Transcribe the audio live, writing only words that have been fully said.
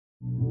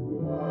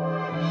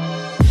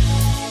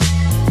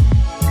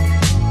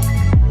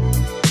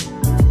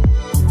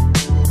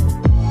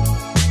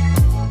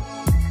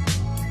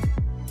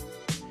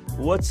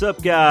What's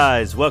up,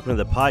 guys? Welcome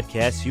to the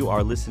podcast. You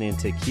are listening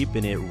to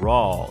Keeping It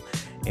Raw,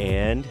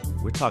 and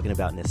we're talking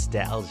about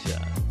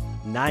nostalgia,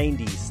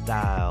 90s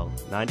style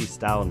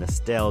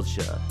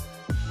nostalgia.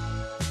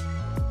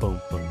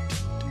 Boom, boom.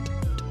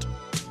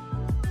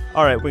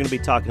 All right, we're going to be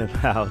talking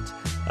about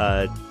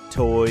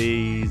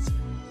toys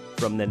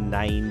from the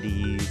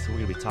 90s. We're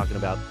going to be talking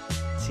about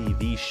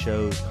TV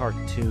shows,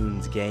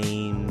 cartoons,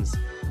 games,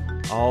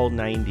 all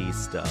 90s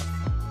stuff.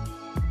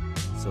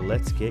 So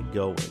let's get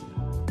going.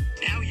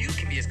 Now you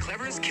can be as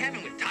clever as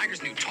Kevin with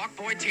Tiger's new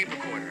Talkboy tape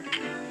recorder.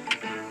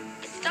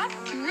 Stop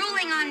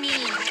drooling on me.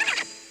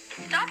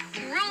 Stop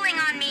drooling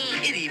on me.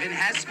 It even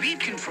has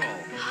speed control.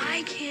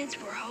 Hi, kids.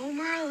 We're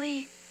home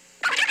early.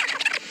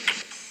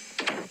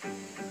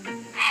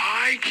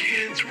 Hi,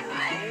 kids. We're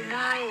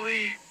home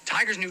early.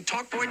 Tiger's new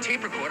Talkboy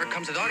tape recorder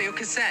comes with audio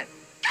cassette.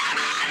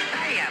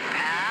 Hiya,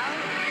 pal.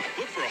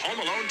 Look for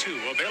Home Alone 2,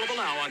 available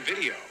now on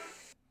video.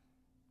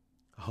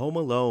 Home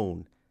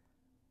Alone,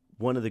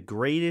 one of the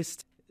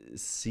greatest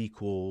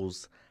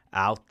sequels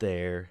out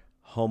there.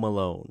 Home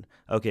Alone.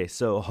 Okay,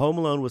 so Home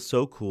Alone was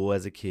so cool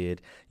as a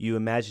kid. You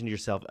imagined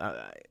yourself,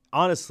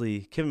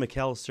 honestly, Kevin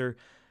McAllister,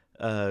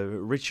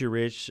 Richie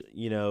Rich,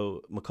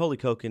 Macaulay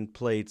Culkin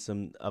played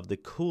some of the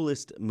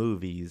coolest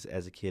movies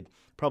as a kid.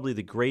 Probably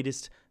the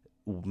greatest,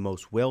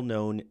 most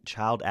well-known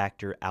child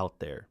actor out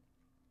there.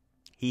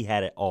 He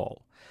had it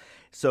all.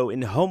 So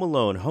in Home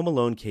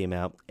Alone came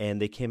out,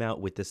 and they came out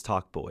with this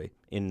Talkboy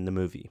in the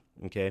movie,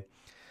 okay?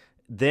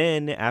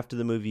 Then, after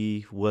the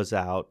movie was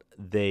out,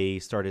 they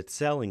started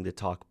selling the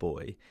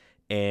Talkboy,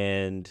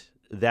 and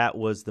that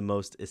was the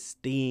most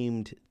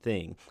esteemed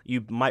thing.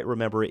 You might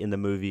remember it in the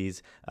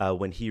movies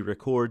when he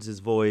records his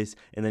voice,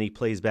 and then he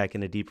plays back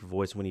in a deeper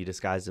voice when he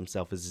disguised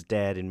himself as his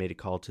dad and made a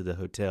call to the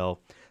hotel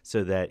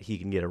so that he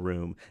can get a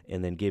room,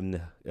 and then gave him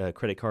the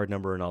credit card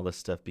number and all this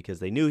stuff because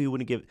they knew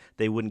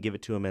they wouldn't give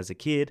it to him as a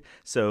kid.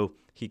 So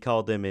he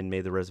called them and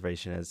made the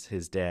reservation as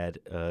his dad,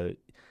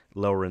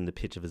 lowering the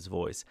pitch of his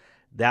voice.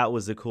 That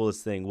was the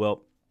coolest thing.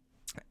 Well,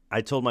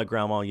 I told my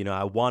grandma,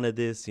 I wanted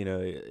this.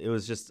 It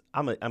was just,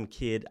 I'm a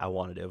kid. I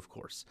wanted it, of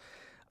course.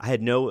 I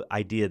had no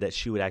idea that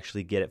she would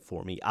actually get it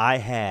for me. I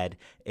had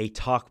a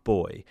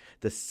Talkboy,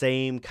 the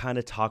same kind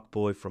of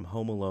Talkboy from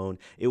Home Alone.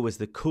 It was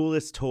the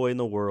coolest toy in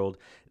the world.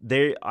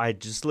 I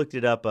just looked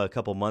it up a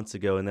couple months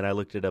ago, and then I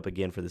looked it up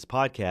again for this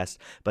podcast.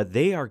 But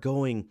they are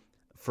going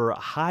for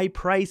high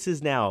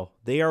prices now.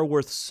 They are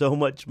worth so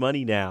much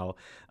money now,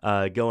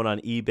 going on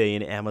eBay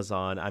and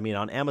Amazon. I mean,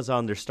 on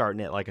Amazon, they're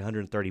starting at like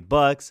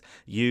 $130,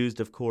 used,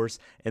 of course.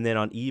 And then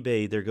on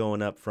eBay, they're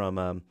going up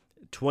from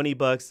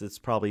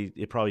 $20.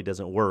 It probably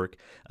doesn't work,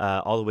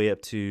 all the way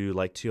up to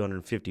like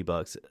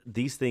 $250.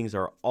 These things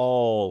are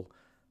all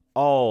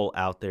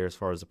out there as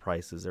far as the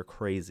prices. They're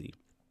crazy.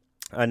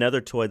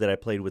 Another toy that I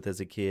played with as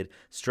a kid,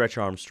 Stretch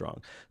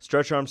Armstrong.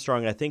 Stretch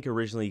Armstrong, I think,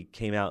 originally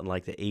came out in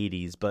like the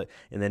 80s, but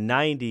in the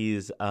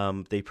 90s,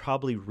 they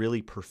probably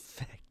really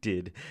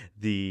perfected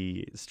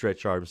the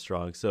Stretch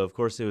Armstrong. So, of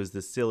course, it was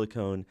the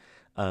silicone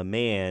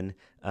man,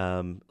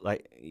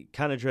 like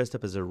kind of dressed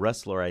up as a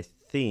wrestler, I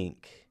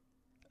think.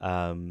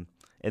 And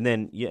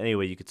then,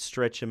 anyway, you could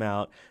stretch him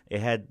out. It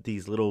had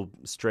these little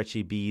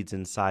stretchy beads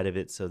inside of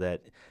it so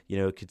that,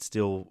 it could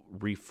still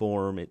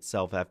reform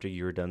itself after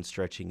you were done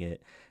stretching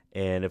it.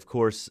 And, of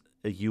course,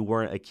 you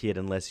weren't a kid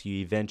unless you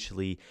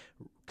eventually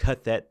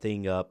cut that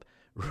thing up,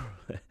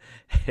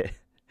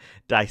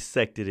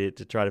 dissected it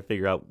to try to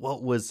figure out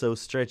what was so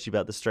stretchy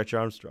about the Stretch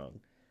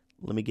Armstrong.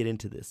 Let me get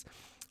into this.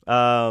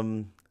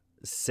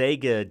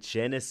 Sega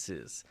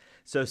Genesis.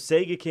 So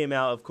Sega came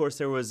out. Of course,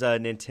 there was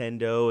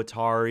Nintendo,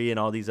 Atari, and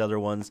all these other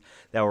ones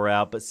that were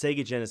out. But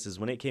Sega Genesis,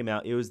 when it came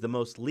out, it was the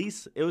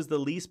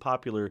least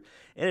popular.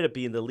 Ended up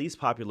being the least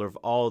popular of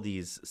all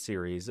these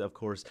series. Of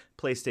course,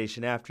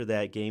 PlayStation after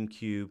that,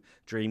 GameCube,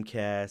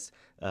 Dreamcast,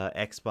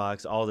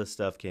 Xbox, all this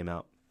stuff came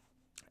out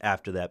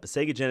after that. But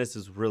Sega Genesis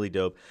was really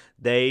dope.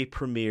 They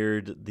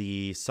premiered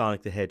the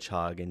Sonic the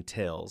Hedgehog and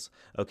Tails.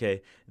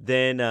 Okay,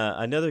 then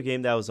another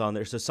game that was on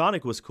there. So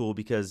Sonic was cool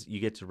because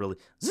you get to really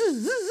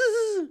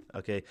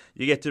okay,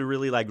 you get to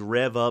really like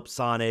rev up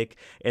Sonic,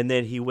 and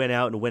then he went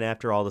out and went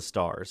after all the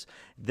stars.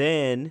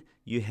 Then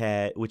you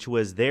had, which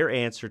was their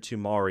answer to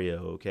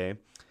Mario, okay,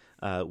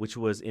 which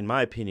was, in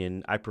my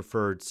opinion, I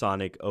preferred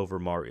Sonic over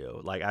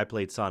Mario. Like, I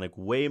played Sonic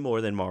way more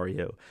than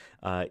Mario,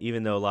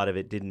 even though a lot of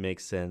it didn't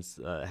make sense,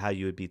 how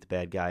you would beat the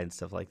bad guy and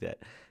stuff like that.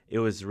 It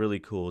was really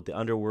cool. The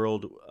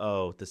underworld,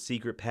 the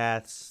secret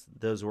paths,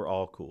 those were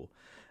all cool.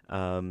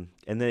 And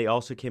then they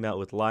also came out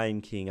with Lion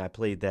King. I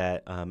played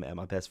that at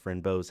my best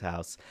friend Bo's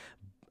house.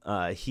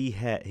 He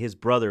had his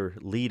brother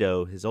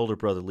Leto, his older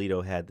brother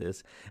Leto had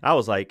this.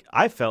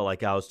 I felt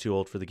like I was too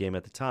old for the game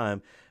at the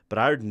time, but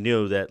I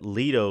knew that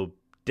Leto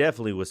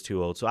definitely was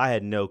too old, so I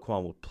had no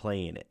qualm with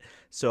playing it.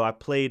 So I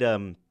played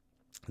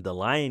the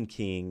Lion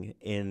King,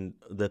 and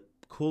the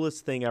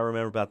coolest thing I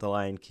remember about the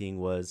Lion King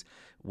was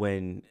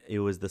when it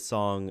was the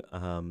song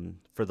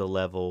for the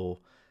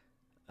level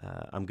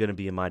I'm Gonna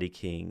Be a Mighty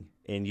King,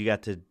 and you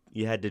had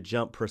to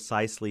jump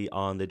precisely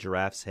on the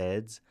giraffes'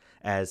 heads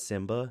as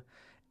Simba,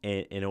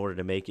 in order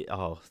to make it.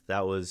 Oh,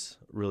 that was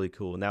really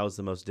cool. And that was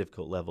the most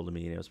difficult level to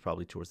me. And it was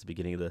probably towards the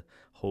beginning of the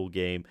whole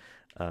game.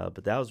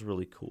 But that was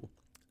really cool.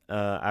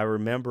 I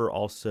remember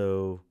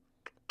also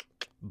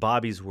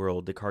Bobby's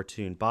World, the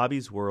cartoon.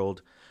 Bobby's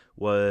World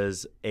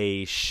was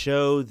a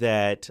show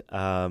that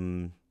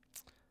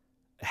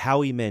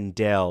Howie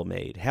Mandel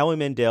made. Howie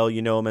Mandel,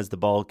 you know him as the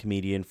bald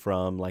comedian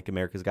from like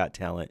America's Got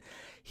Talent.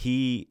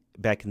 He,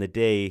 back in the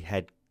day,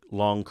 had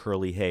long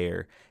curly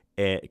hair,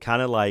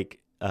 kind of like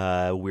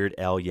Weird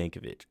Al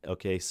Yankovic.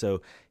 Okay,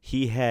 so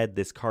he had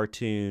this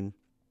cartoon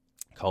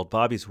called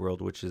Bobby's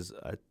World, which is,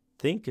 I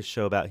think, a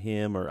show about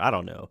him, or I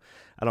don't know.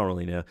 I don't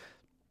really know.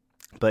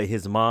 But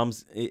his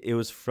mom's, it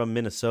was from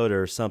Minnesota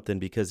or something,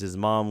 because his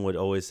mom would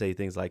always say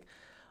things like,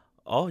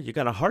 "Oh, you're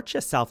going to hurt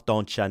yourself,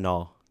 don't you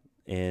know?"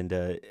 And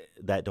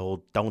that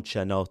whole "don't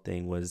you know"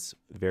 thing was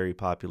very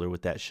popular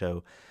with that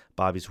show,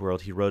 Bobby's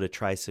World. He rode a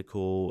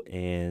tricycle,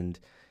 and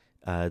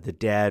the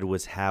dad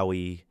was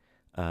Howie,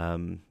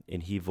 and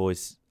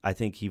I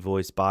think he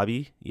voiced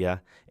Bobby, yeah,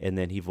 and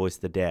then he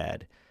voiced the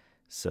dad.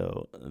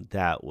 So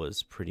that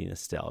was pretty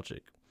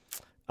nostalgic.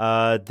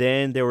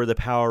 Then there were the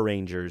Power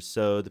Rangers.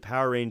 So the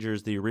Power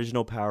Rangers, the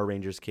original Power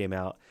Rangers came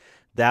out.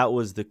 That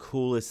was the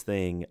coolest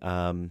thing.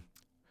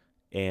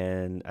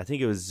 And I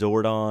think it was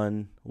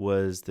Zordon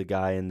was the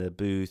guy in the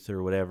booth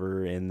or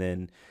whatever. And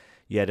then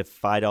you had to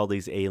fight all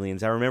these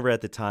aliens. I remember at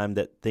the time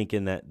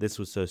thinking that this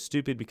was so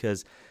stupid,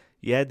 because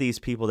you had these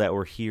people that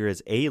were here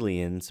as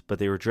aliens, but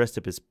they were dressed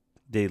up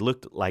they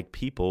looked like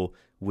people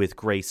with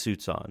gray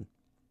suits on.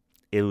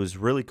 It was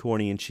really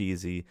corny and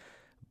cheesy,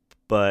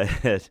 but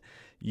and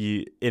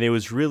it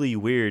was really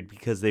weird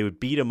because they would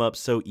beat them up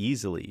so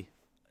easily,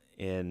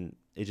 and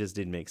it just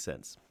didn't make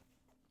sense.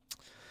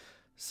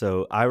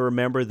 So I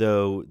remember,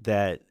 though,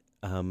 that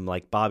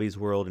like Bobby's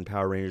World and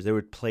Power Rangers, they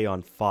would play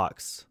on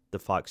Fox, the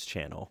Fox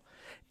channel,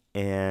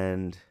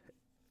 and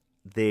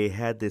they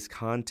had this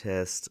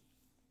contest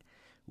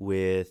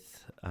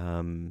with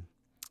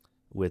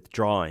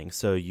drawing.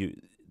 So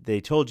they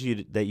told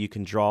you that you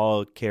can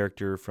draw a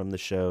character from the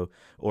show,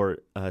 or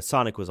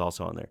Sonic was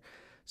also on there.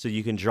 So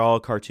you can draw a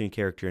cartoon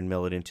character and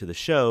mail it into the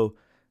show,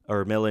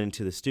 or mail it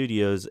into the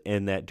studios,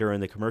 and that during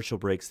the commercial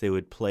breaks they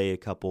would play a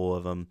couple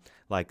of them,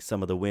 like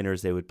some of the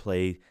winners they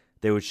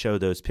would show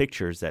those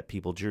pictures that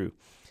people drew.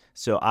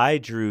 So I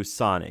drew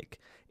Sonic,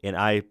 and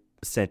I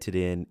sent it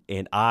in,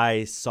 and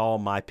I saw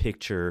my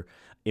picture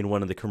in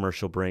one of the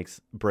commercial breaks,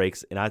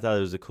 and I thought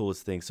it was the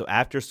coolest thing. So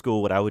after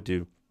school, what I would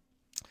do,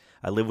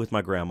 I live with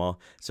my grandma,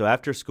 so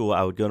after school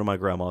I would go to my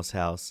grandma's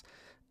house,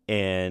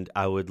 and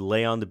I would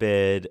lay on the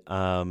bed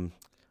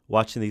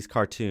watching these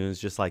cartoons,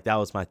 just like that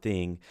was my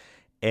thing.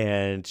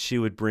 And she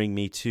would bring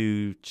me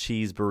 2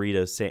 cheese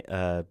sandwiches,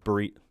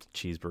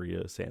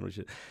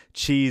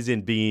 cheese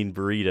and bean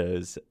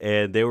burritos,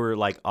 and they were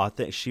like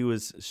authentic.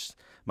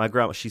 My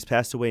grandma, she's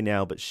passed away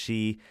now, but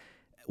she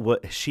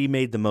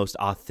made the most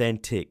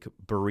authentic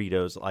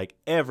burritos. Like,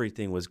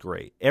 everything was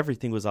great.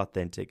 Everything was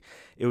authentic.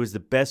 It was the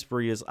best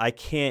burritos. I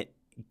can't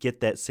get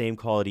that same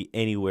quality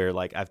anywhere.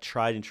 Like, I've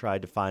tried and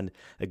tried to find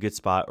a good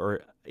spot,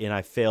 and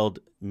I failed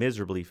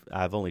miserably.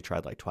 I've only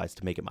tried like twice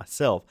to make it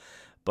myself,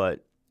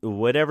 but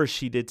whatever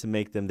she did to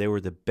make them, they were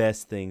the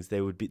best things.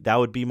 That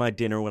would be my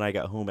dinner when I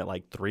got home at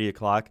like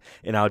 3:00,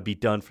 and I would be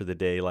done for the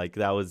day. Like,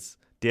 that was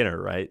dinner,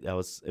 right? It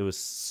was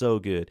so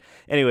good.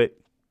 Anyway,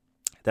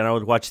 then I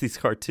would watch these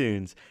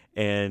cartoons,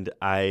 and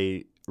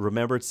I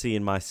remembered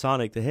seeing my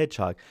Sonic the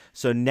Hedgehog.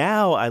 So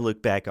now I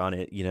look back on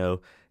it,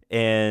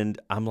 and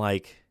I'm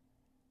like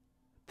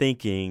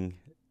thinking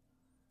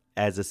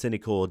as a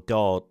cynical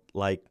adult,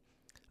 like,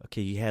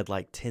 okay, you had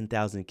like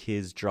 10,000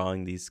 kids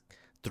drawing these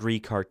 3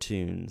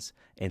 cartoons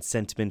and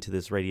sent them into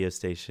this radio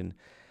station.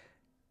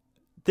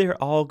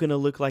 They're all going to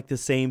look like the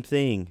same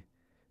thing.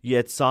 You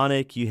had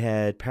Sonic, you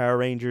had Power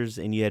Rangers,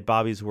 and you had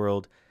Bobby's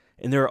World,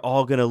 and they're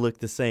all going to look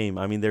the same.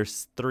 I mean,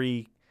 there's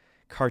 3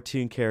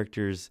 cartoon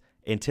characters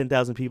and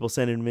 10,000 people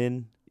sending them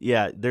in.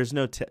 Yeah, there's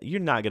you're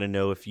not going to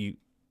know if you've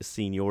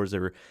seen yours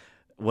or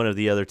one of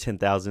the other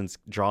 10,000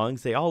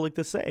 drawings. They all look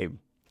the same.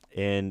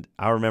 And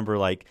I remember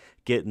like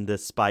getting the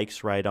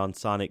spikes right on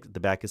Sonic, the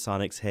back of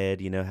Sonic's head.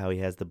 You know how he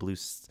has the blue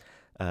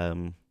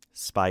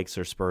spikes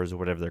or spurs or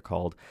whatever they're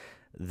called.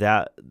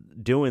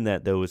 Doing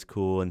that though was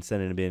cool, and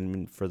sending them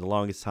in for the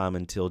longest time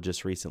until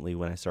just recently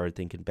when I started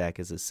thinking back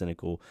as a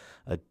cynical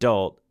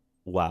adult.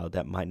 Wow,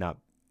 that might not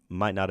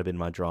have been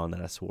my drawing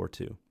that I swore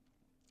to.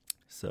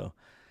 So,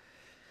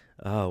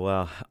 oh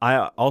wow.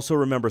 I also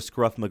remember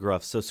Scruff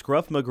McGruff. So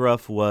Scruff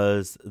McGruff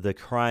was the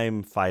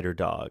crime fighter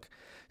dog.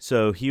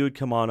 So he would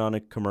come on a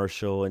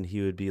commercial, and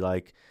he would be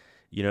like,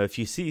 if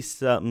you see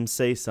something,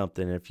 say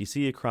something. If you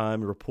see a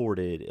crime, report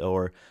it,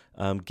 or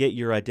get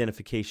your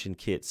identification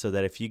kit so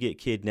that if you get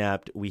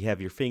kidnapped, we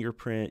have your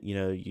fingerprint.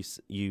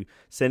 You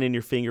send in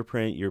your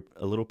fingerprint,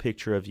 a little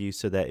picture of you,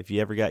 so that if you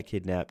ever got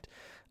kidnapped,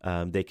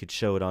 they could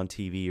show it on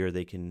TV, or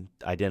they can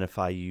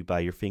identify you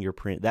by your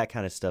fingerprint. That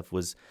kind of stuff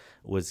was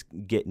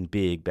getting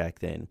big back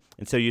then.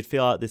 And so you'd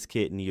fill out this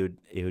kit, and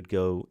it would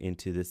go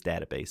into this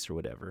database or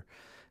whatever.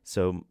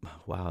 So,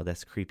 wow,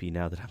 that's creepy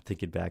now that I'm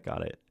thinking back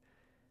on it.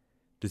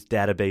 This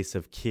database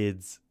of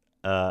kids'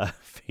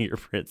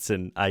 fingerprints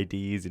and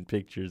IDs and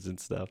pictures and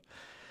stuff.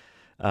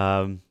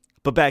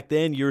 But back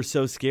then, you were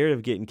so scared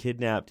of getting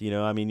kidnapped.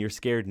 I mean, you're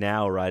scared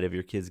now, right, of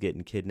your kids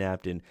getting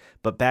kidnapped.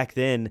 But back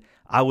then,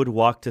 I would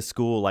walk to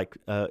school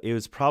it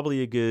was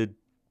probably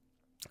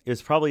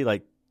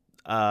like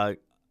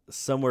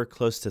somewhere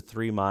close to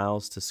 3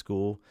 miles to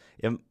school.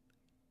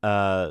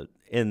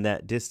 In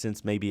that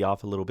distance, maybe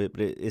off a little bit,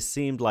 but it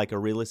seemed like a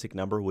realistic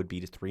number would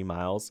be to 3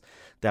 miles.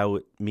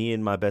 Me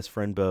and my best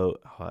friend Bo.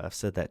 Oh, I've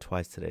said that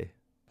twice today.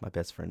 My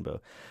best friend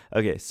Bo.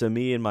 Okay, so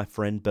me and my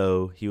friend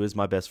Bo, he was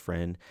my best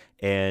friend,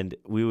 and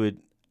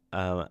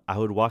I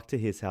would walk to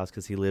his house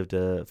because he lived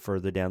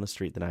further down the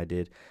street than I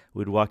did.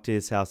 We'd walk to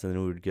his house, and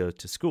then we would go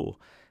to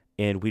school.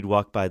 And we'd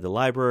walk by the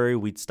library.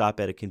 We'd stop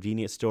at a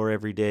convenience store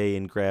every day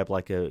and grab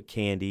like a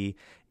candy.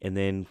 And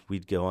then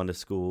we'd go on to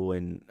school.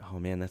 And, oh,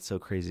 man, that's so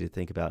crazy to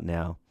think about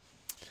now.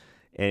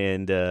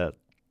 And, so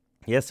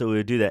we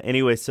would do that.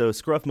 Anyway, so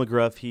Scruff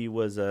McGruff, he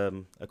was a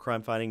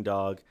crime-fighting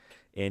dog.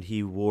 And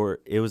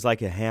it was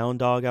like a hound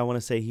dog, I want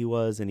to say he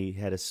was. And he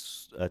had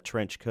a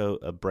trench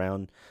coat, a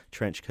brown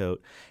trench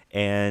coat.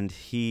 And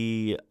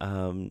he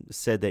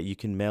said that you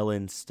can mail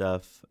in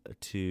stuff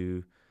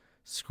to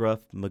Scruff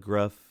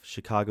McGruff,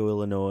 Chicago,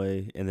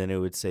 Illinois, and then it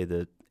would say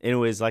it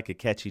was like a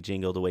catchy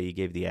jingle the way he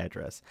gave the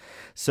address.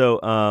 So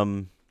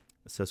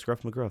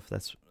Scruff McGruff,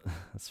 that's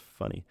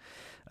funny.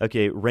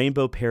 Okay,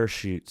 rainbow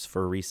parachutes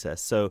for recess.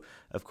 So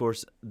of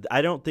course,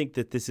 I don't think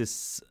that this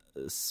is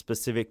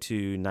specific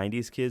to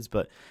 90s kids,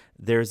 but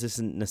there's this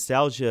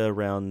nostalgia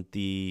around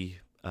the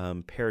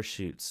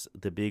parachutes,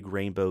 the big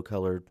rainbow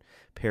colored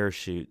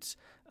parachutes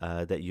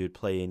that you would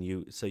play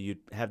in. So you'd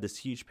have this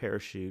huge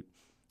parachute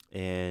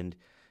and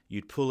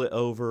you'd pull it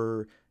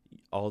over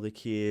all the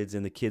kids,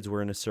 and the kids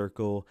were in a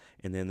circle,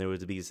 and then there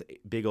would be this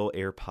big old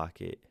air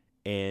pocket,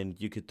 and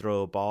you could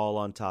throw a ball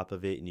on top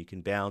of it, and you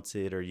can bounce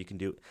it, or you can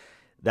do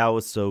 – that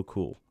was so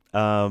cool.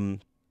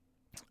 Upside-down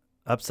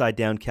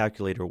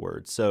calculator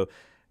words. So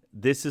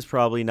this is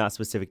probably not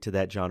specific to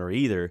that genre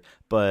either,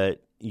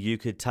 but you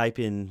could type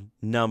in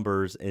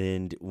numbers,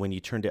 and when you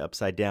turned it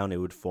upside down, it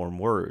would form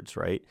words,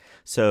 right?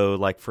 So,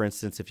 like, for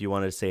instance, if you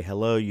wanted to say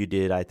hello,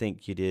 I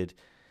think you did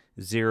 –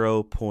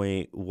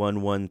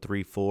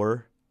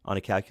 0.1134 on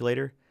a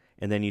calculator,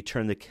 and then you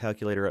turn the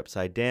calculator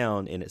upside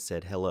down and it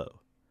said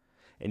hello.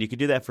 And you could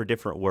do that for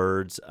different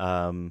words,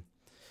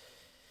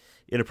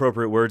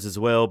 inappropriate words as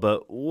well,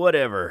 but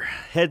whatever.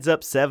 Heads Up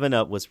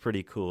 7-Up was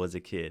pretty cool as a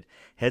kid.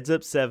 Heads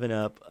Up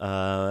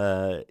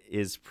 7-Up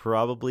is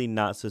probably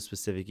not so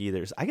specific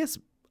either. I guess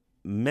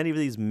many of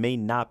these may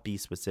not be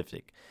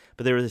specific,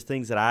 but there were the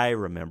things that I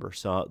remember,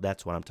 so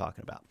that's what I'm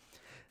talking about.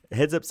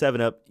 Heads Up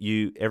 7-Up,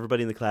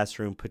 everybody in the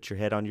classroom put your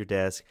head on your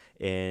desk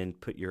and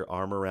put your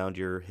arm around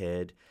your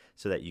head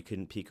so that you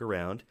couldn't peek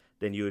around.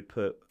 Then you would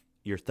put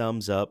your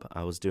thumbs up.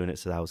 I was doing it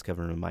so that I was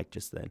covering my mic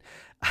just then.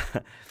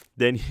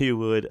 Then you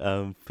would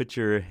put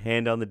your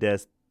hand on the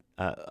desk,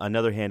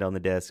 another hand on the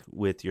desk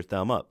with your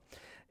thumb up.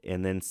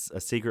 And then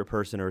a secret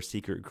person or a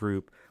secret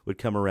group would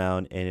come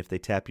around, and if they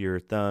tap your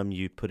thumb,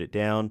 you'd put it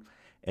down.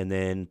 And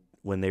then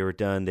when they were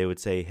done, they would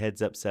say, Heads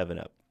Up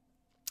 7-Up.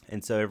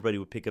 And so everybody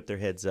would pick up their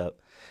heads up.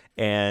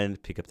 And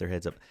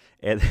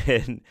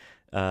then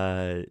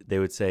they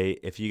would say,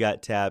 if you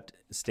got tapped,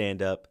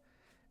 stand up.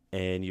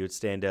 And you would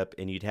stand up,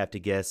 and you'd have to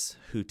guess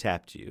who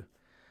tapped you.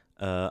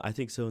 I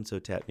think so-and-so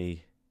tapped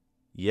me.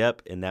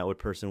 Yep, and that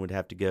person would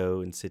have to go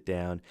and sit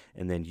down,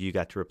 and then you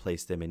got to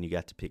replace them, and you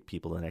got to pick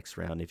people the next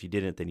round. If you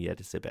didn't, then you had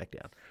to sit back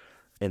down.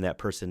 And that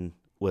person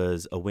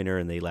was a winner,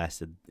 and they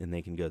lasted, and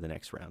they can go the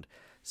next round.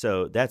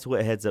 So that's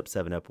what Heads Up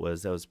 7-Up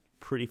was. That was a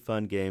pretty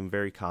fun game,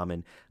 very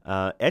common.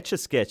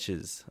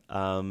 Etch-a-Sketches.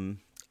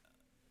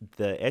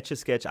 The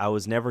Etch-a-Sketch I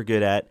was never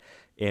good at,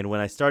 and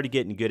when I started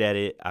getting good at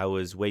it, I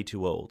was way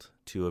too old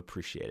to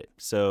appreciate it.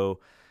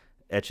 So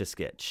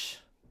Etch-a-Sketch.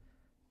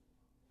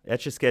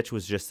 Etch-a-Sketch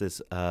was just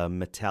this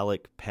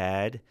metallic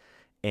pad,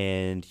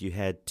 and you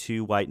had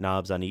two white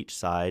knobs on each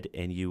side,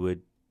 and you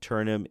would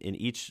turn them, and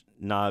each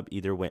knob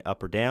either went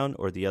up or down,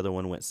 or the other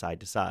one went side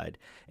to side.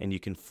 And you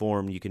can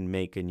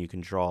make, and you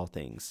can draw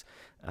things.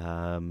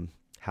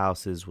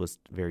 Houses was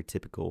very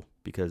typical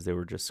because they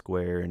were just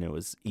square, and it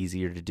was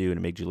easier to do, and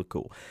it made you look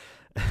cool.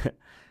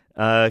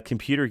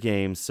 Computer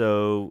games.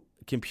 So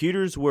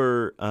computers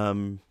were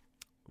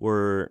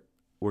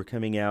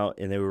coming out,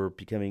 and they were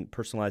becoming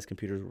personalized.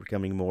 Computers were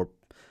becoming more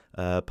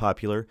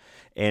popular,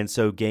 and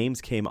so games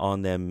came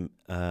on them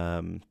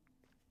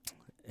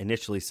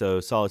initially. So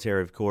Solitaire,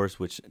 of course,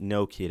 which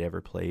no kid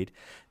ever played.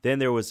 Then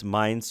there was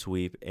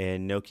Minesweep,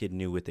 and no kid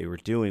knew what they were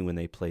doing when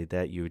they played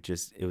that.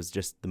 It was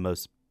just the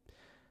most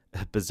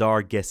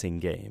bizarre guessing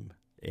game,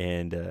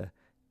 and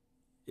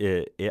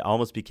it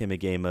almost became a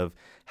game of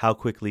how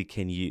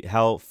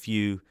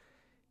few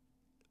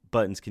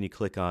buttons can you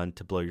click on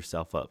to blow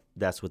yourself up.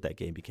 That's what that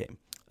game became.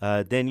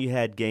 Then you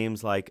had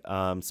games like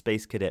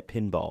Space Cadet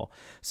Pinball.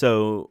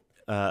 So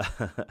I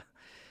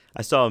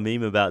saw a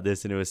meme about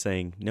this, and it was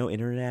saying, no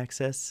internet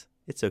access?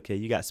 It's okay.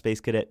 You got Space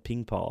Cadet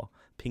pinball,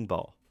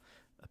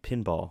 a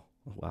pinball.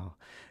 Wow.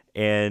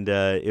 And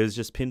it was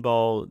just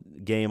pinball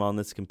game on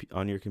this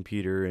on your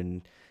computer,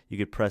 and you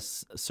could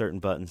press certain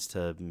buttons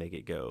to make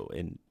it go.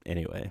 And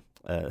anyway,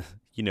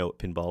 you know what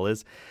pinball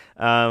is.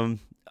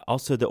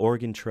 Also, the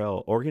Oregon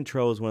Trail. Oregon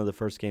Trail was one of the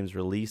first games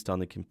released on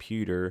the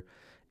computer,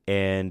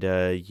 and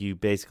you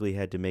basically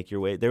had to make your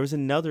way. There was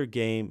another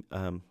game.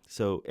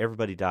 So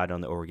everybody died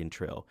on the Oregon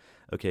Trail.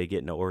 Okay,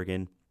 getting to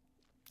Oregon.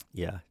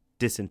 Yeah,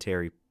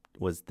 dysentery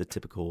was the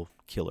typical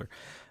killer.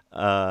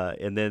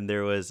 And then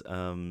there was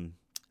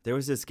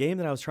this game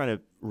that I was trying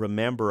to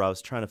remember. I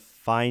was trying to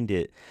find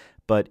it,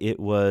 but it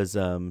was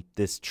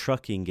this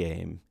trucking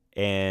game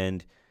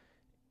and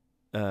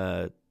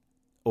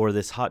or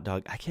this hot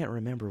dog. I can't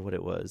remember what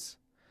it was.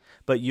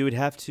 But you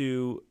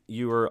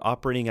were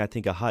operating, I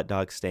think, a hot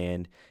dog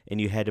stand,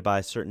 and you had to buy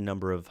a certain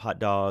number of hot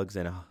dogs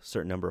and a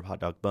certain number of hot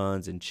dog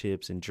buns and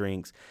chips and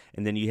drinks,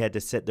 and then you had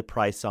to set the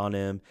price on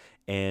them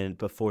and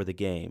before the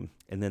game.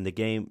 And then the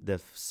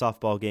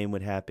softball game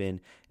would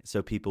happen,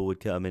 so people would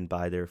come and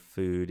buy their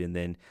food, and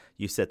then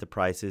you set the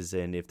prices,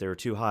 and if they were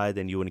too high,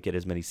 then you wouldn't get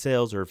as many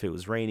sales, or if it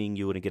was raining,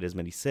 you wouldn't get as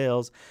many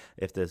sales.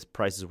 If the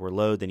prices were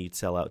low, then you'd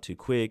sell out too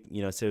quick,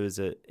 so it was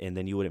and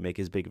then you wouldn't make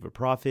as big of a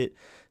profit.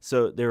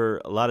 So there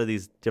were a lot of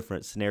these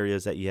different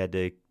scenarios that you had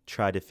to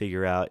try to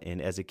figure out,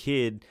 and as a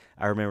kid,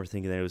 I remember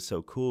thinking that it was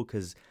so cool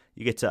because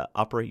you get to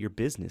operate your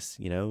business,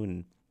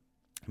 and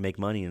make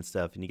money and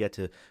stuff, and you get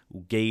to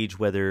gauge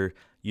whether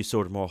you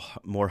sold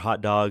more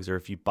hot dogs or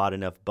if you bought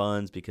enough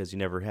buns because you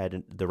never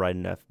had the right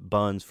enough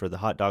buns for the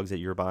hot dogs that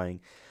you're buying.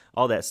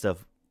 All that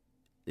stuff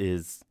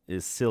is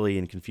silly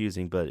and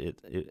confusing, but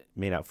it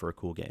made out for a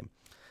cool game.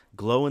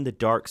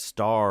 Glow-in-the-dark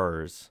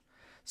stars.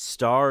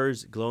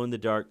 Stars,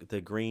 glow-in-the-dark, the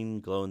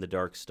green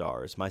glow-in-the-dark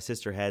stars. My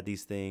sister had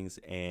these things,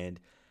 and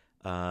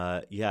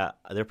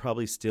they're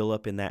probably still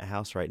up in that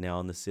house right now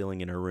on the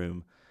ceiling in her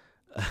room.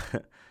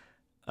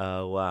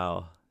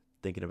 Wow.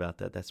 Thinking about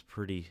that, that's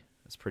pretty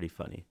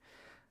funny.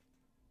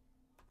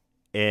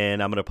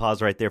 And I'm going to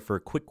pause right there for a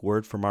quick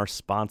word from our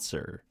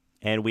sponsor.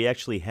 And we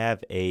actually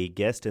have a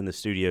guest in the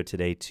studio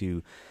today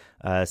to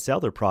sell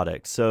their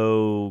product.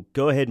 So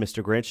go ahead,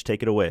 Mr. Grinch,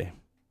 take it away.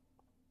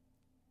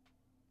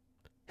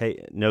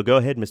 Hey, no, go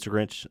ahead, Mr.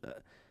 Grinch.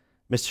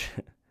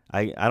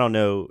 I don't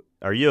know.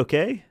 Are you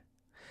okay?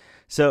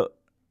 So,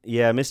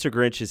 yeah, Mr.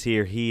 Grinch is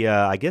here. He,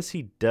 I guess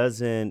he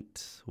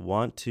doesn't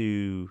want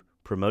to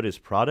promote his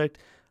product.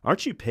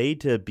 Aren't you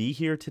paid to be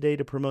here today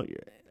to promote your?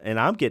 And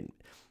I'm getting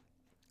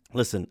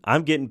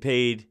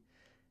paid.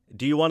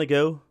 Do you want to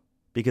go?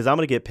 Because I'm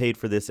going to get paid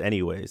for this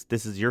anyways.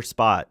 This is your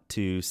spot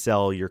to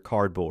sell your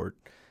cardboard.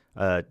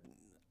 Are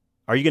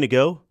you going to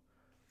go?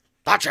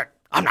 That's it.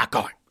 I'm not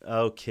going.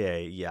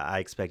 Okay, yeah, I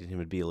expected him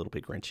to be a little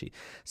bit grinchy.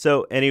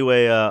 So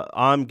anyway,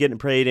 I'm getting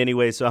paid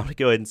anyway, so I'm going to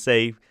go ahead and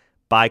say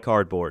buy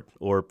cardboard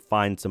or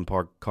find some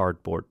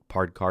cardboard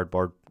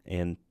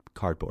and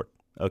cardboard.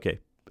 Okay,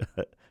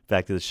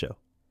 back to the show.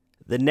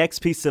 The next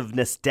piece of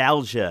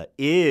nostalgia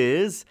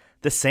is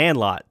The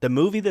Sandlot. The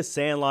movie The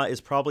Sandlot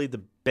is probably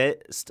the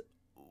best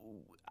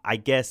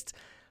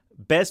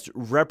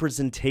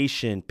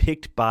representation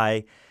picked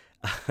by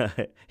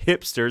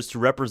hipsters to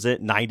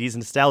represent 90s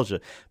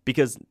nostalgia,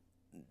 because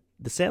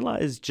The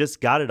Sandlot has just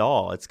got it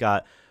all. It's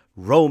got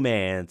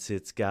romance.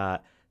 It's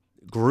got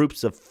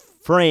groups of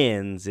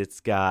friends. It's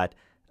got,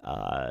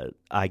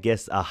 I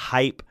guess, a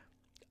hype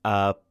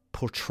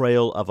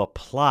portrayal of a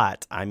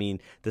plot. I mean,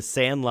 The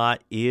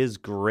Sandlot is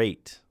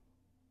great.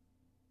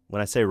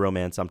 When I say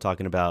romance, I'm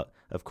talking about,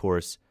 of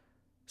course,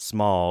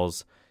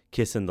 Smalls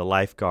kissing the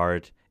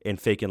lifeguard and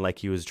faking like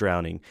he was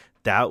drowning.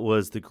 That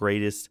was the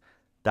greatest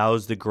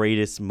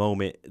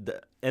moment.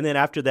 And then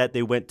after that,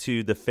 they went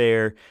to the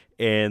fair,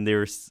 and they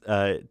were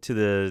to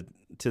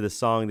the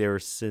song they were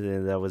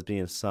singing that was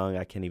being sung.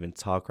 I can't even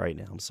talk right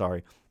now. I'm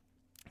sorry.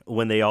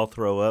 When they all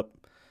throw up,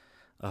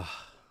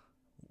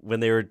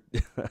 when they were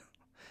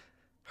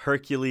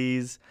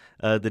Hercules,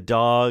 the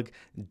dog,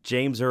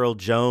 James Earl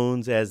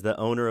Jones as the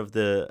owner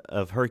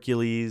of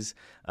Hercules.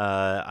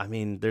 I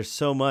mean, there's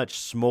so much.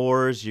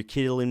 S'mores, you're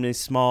killing me,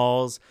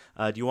 Smalls.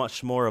 Do you want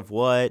s'more of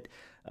what?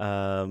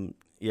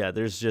 Yeah,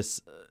 there's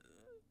just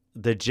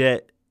the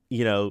jet.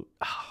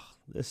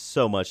 There's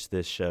so much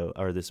this show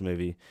or this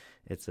movie.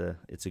 It's a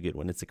good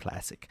one. It's a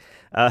classic.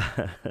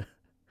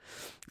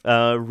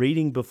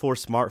 Reading before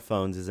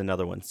smartphones is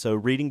another one. So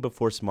reading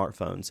before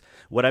smartphones.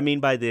 What I mean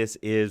by this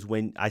is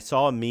when I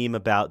saw a meme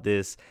about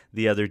this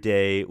the other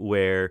day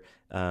where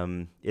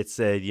it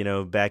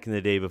said, back in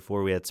the day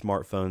before we had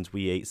smartphones,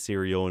 we ate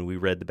cereal and we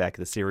read the back of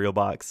the cereal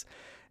box.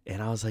 And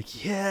I was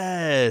like,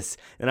 yes.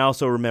 And I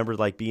also remember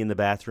being in the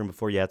bathroom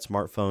before you had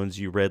smartphones.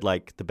 You read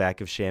the back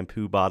of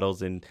shampoo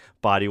bottles and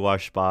body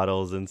wash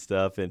bottles and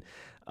stuff. And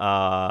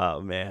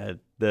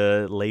man,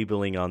 the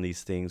labeling on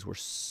these things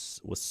was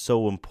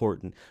so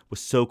important,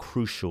 was so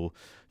crucial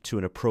to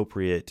an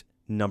appropriate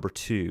number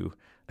 2.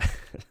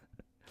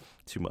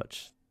 Too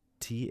much.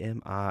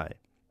 TMI.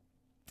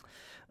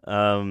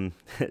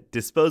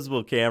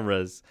 Disposable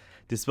cameras.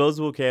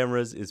 Disposable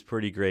cameras is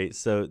pretty great.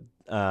 So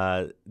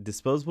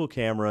disposable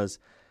cameras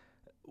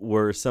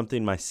were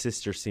something my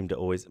sister seemed to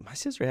always. My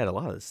sister had a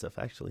lot of this stuff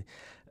actually.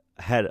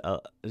 I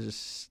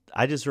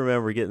just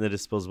remember getting the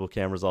disposable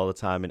cameras all the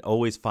time and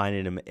always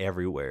finding them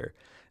everywhere.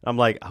 I'm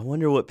like, I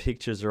wonder what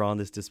pictures are on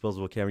this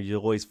disposable camera. You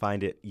always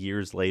find it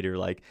years later.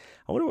 Like,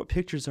 I wonder what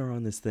pictures are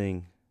on this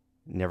thing.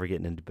 Never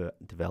getting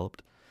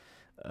developed.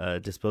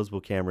 Disposable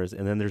cameras.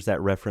 And then there's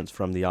that reference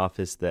from The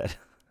Office that,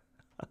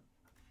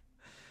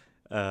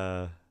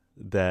 oh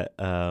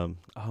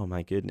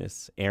my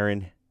goodness.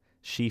 Erin,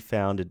 she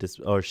found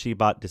she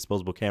bought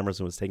disposable cameras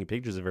and was taking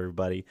pictures of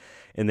everybody.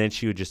 And then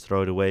she would just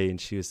throw it away. And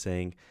she was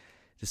saying,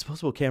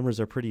 disposable cameras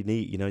are pretty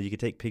neat. You know, you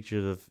could take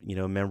pictures of,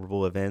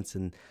 memorable events,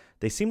 and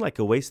they seem like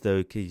a waste though,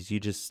 because you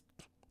just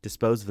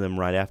dispose of them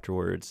right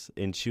afterwards.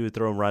 And she would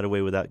throw them right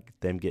away without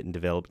them getting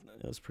developed.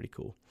 It was pretty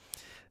cool.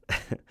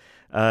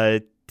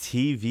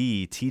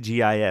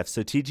 TGIF.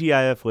 So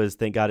TGIF was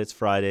Thank God It's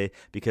Friday,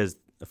 because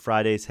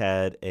Fridays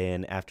had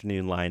an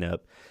afternoon lineup,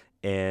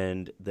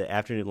 and the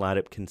afternoon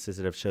lineup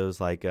consisted of shows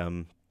like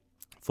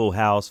Full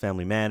House,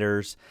 Family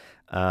Matters,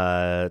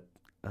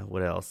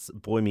 what else?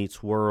 Boy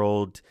Meets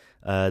World,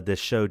 the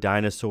show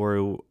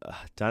Dinosaur.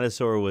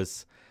 Dinosaur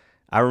was,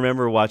 I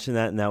remember watching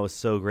that, and that was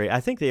so great. I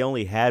think they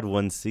only had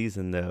one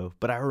season though,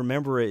 but I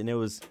remember it, and it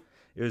was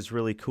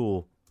really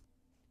cool.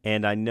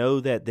 And I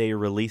know that they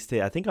released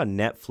it, I think, on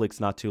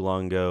Netflix not too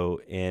long ago.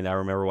 And I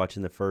remember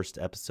watching the first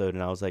episode,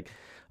 and I was like,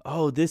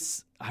 "Oh,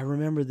 I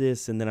remember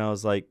this." And then I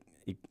was like,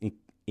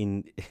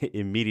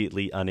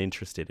 immediately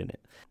uninterested in it.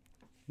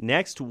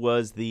 Next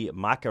was the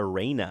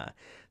Macarena.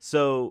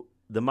 So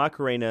the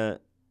Macarena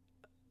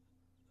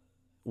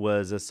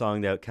was a song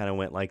that kind of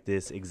went like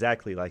this,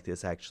 exactly like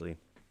this, actually.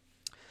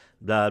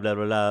 Blah, blah,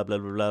 blah, blah, blah,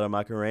 blah,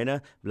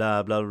 Macarena.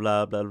 Blah, blah,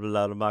 blah, blah,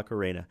 blah, blah,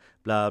 Macarena.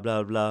 Blah,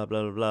 blah, blah,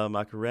 blah, blah,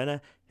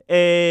 Macarena.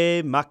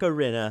 Hey,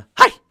 Macarena.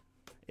 Hi!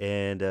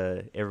 And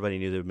everybody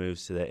knew the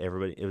moves to that.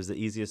 It was the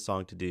easiest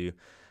song to do.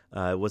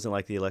 It wasn't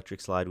like the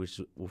Electric Slide, which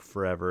was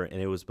forever.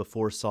 And it was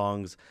before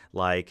songs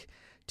like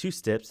 2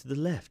 Steps to the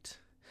Left,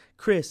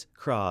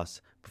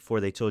 Crisscross, before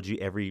they told you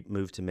every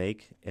move to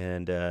make.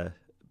 And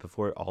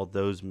before all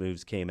those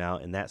moves came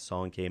out and that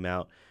song came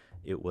out,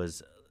 it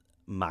was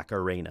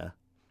Macarena.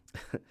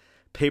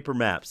 Paper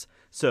maps.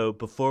 So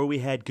before we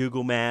had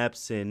Google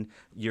Maps and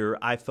your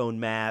iPhone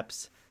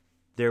maps,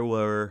 there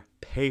were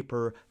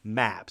paper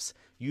maps.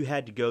 You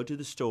had to go to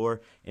the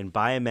store and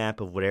buy a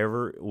map of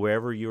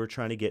wherever you were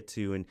trying to get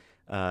to, and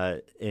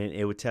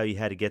it would tell you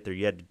how to get there.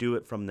 You had to do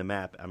it from the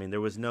map. I mean,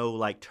 there was no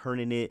like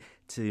turning it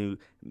to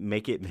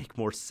make it make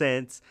more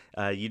sense.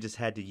 You just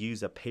had to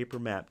use a paper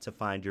map to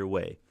find your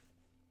way.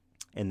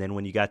 And then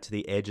when you got to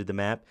the edge of the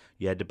map,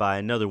 you had to buy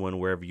another one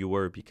wherever you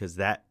were, because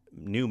that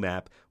new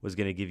map was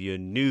going to give you a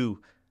new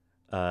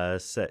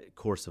set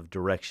course of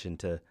direction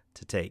to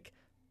take.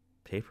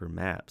 Paper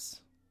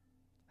maps.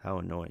 How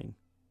annoying.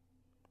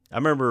 I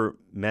remember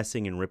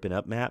messing and ripping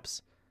up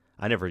maps.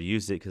 I never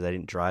used it because I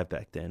didn't drive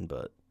back then,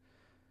 but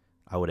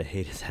I would have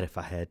hated that if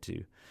I had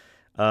to.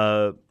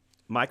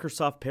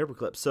 Microsoft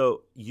Paperclip.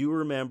 So you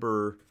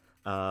remember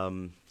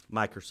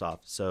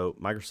Microsoft. So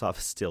Microsoft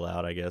is still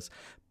out, I guess.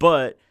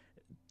 But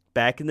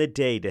back in the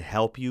day, to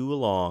help you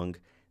along,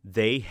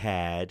 they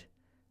had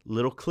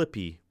Little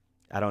Clippy.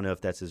 I don't know if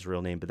that's his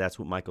real name, but that's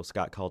what Michael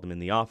Scott called him in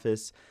The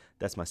Office.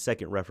 That's my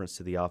second reference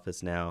to The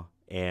Office now.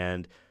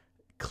 And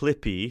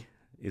Clippy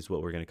is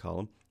what we're going to call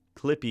him.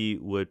 Clippy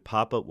would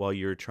pop up while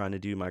you were trying to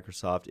do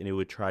Microsoft, and it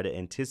would try to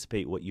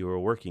anticipate what you were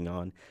working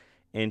on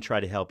and try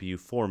to help you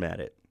format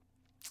it.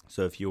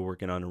 So if you were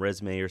working on a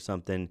resume or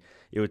something,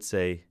 it would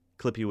say,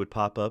 Clippy would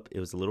pop up. It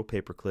was a little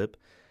paper clip.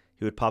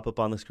 He would pop up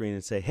on the screen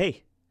and say,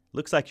 "Hey,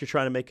 looks like you're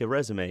trying to make a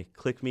resume.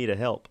 Click me to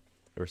help,"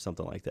 or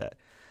something like that.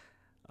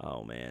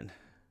 Oh, man.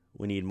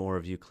 We need more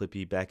of you,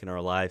 Clippy, back in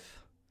our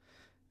life.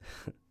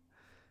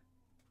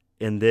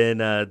 And then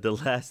the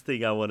last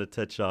thing I want to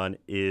touch on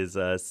is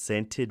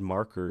scented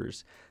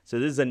markers. So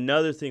this is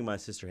another thing my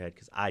sister had,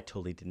 because I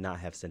totally did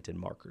not have scented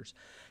markers.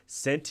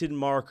 Scented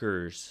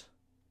markers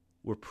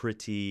were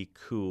pretty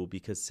cool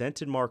because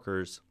scented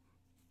markers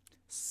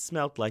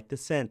smelled like the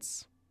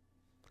scents.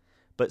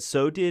 But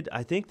so did,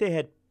 I think they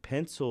had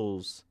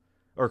pencils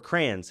or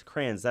crayons.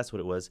 Crayons, that's what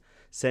it was.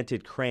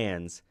 Scented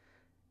crayons.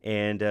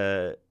 And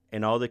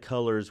all the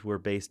colors were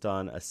based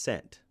on a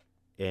scent.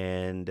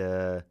 And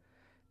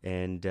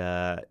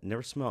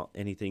never smelled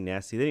anything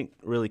nasty. They didn't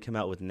really come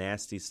out with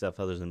nasty stuff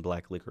other than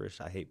black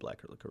licorice. I hate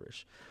black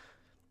licorice.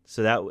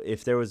 So that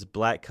if there was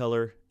black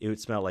color, it would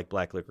smell like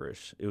black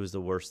licorice. It was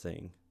the worst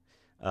thing.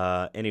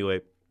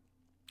 Anyway,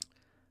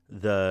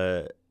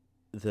 the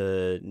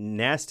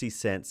nasty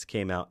scents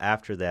came out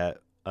after that,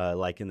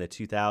 like in the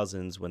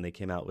 2000s when they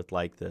came out with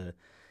like the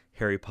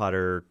Harry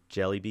Potter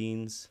jelly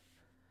beans.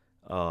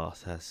 Oh,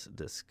 that's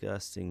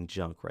disgusting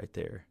junk right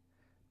there,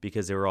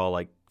 because they were all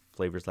like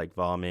flavors like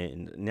vomit,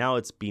 and now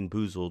it's Bean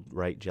Boozled,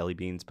 right? Jelly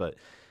beans, but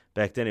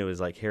back then it was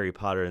like Harry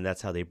Potter, and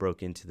that's how they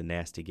broke into the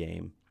nasty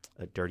game.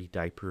 A dirty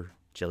diaper,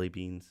 jelly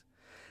beans.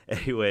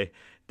 Anyway,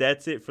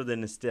 that's it for the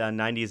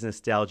 90s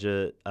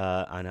nostalgia,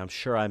 and I'm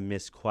sure I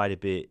missed quite a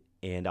bit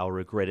and I'll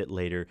regret it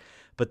later.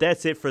 But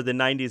that's it for the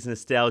 90s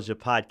Nostalgia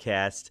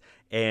Podcast.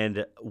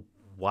 And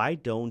why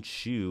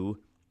don't you,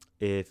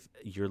 if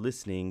you're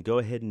listening, go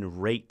ahead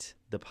and rate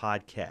the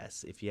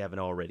podcast if you haven't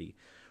already.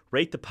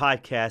 Rate the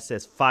podcast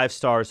as 5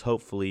 stars,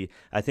 hopefully.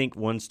 I think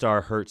 1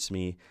 star hurts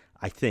me.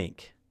 I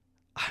think.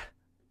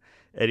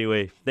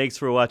 Anyway, thanks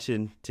for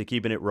watching to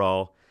Keeping It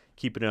Raw.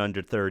 Keeping it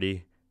under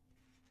 30.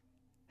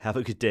 Have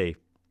a good day.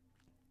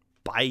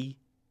 Bye.